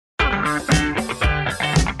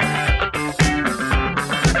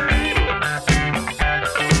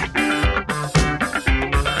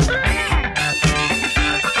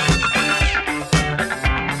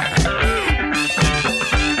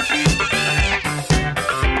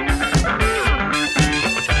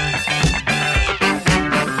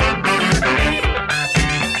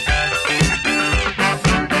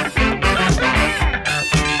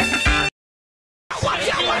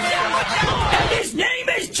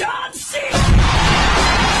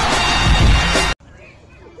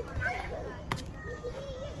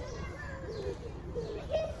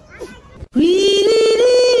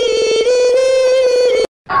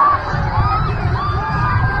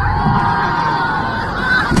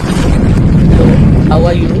How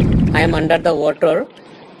are you? I am under the water.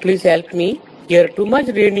 Please help me. Here too much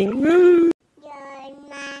raining. You're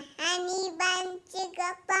my honey bun,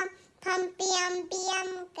 sugar plum, pumpy umpy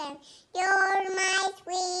umkin. You're my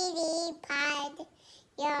sweetie pie.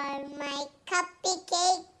 You're my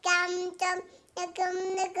cupcake gum gum, the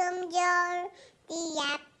gum. You're the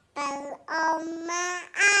apple of my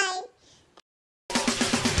eye.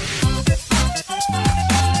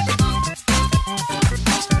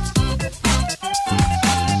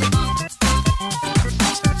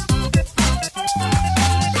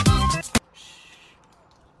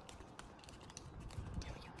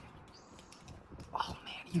 Oh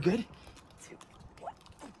man, you good?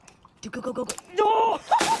 Dude, go. No!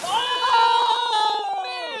 Oh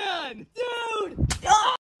man! Dude!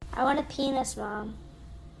 Oh! I want a penis, Mom.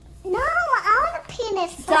 No, I want a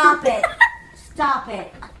penis. Stop it. Stop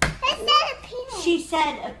it. It's not a penis. She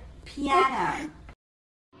said a piano.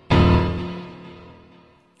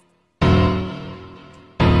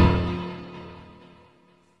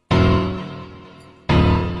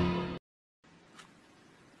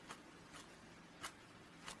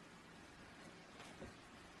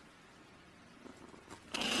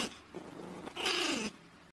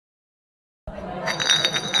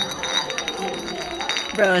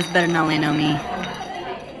 Bros better not land on me.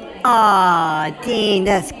 Aw, dang,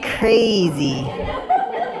 that's crazy.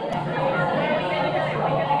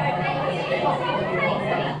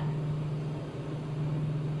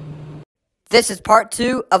 This is part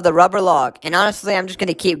 2 of the rubber log, and honestly, I'm just going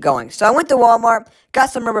to keep going. So I went to Walmart,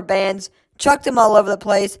 got some rubber bands, chucked them all over the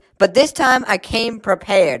place, but this time I came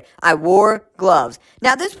prepared. I wore gloves.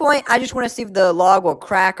 Now at this point, I just want to see if the log will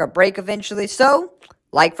crack or break eventually, so,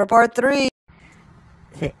 like for part 3.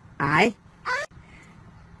 Say I.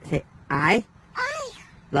 Say I.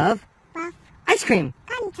 Love. Ice cream.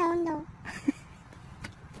 Cantono.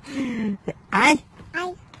 Say I.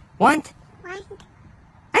 Want.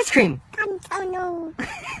 Ice cream. Cantono.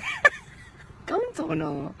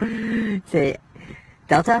 Contono. Say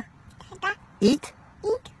Delta. Eat.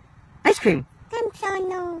 Ice cream.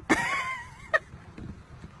 Cantono.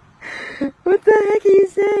 What the heck are you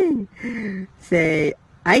saying? Say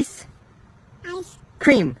ice.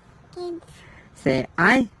 Cream. Say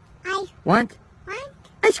I. Want.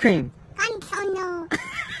 Ice cream. Cantono.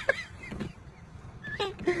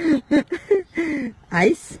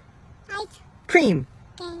 Ice. Cream.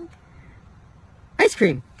 Ice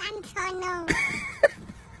cream. Cantono.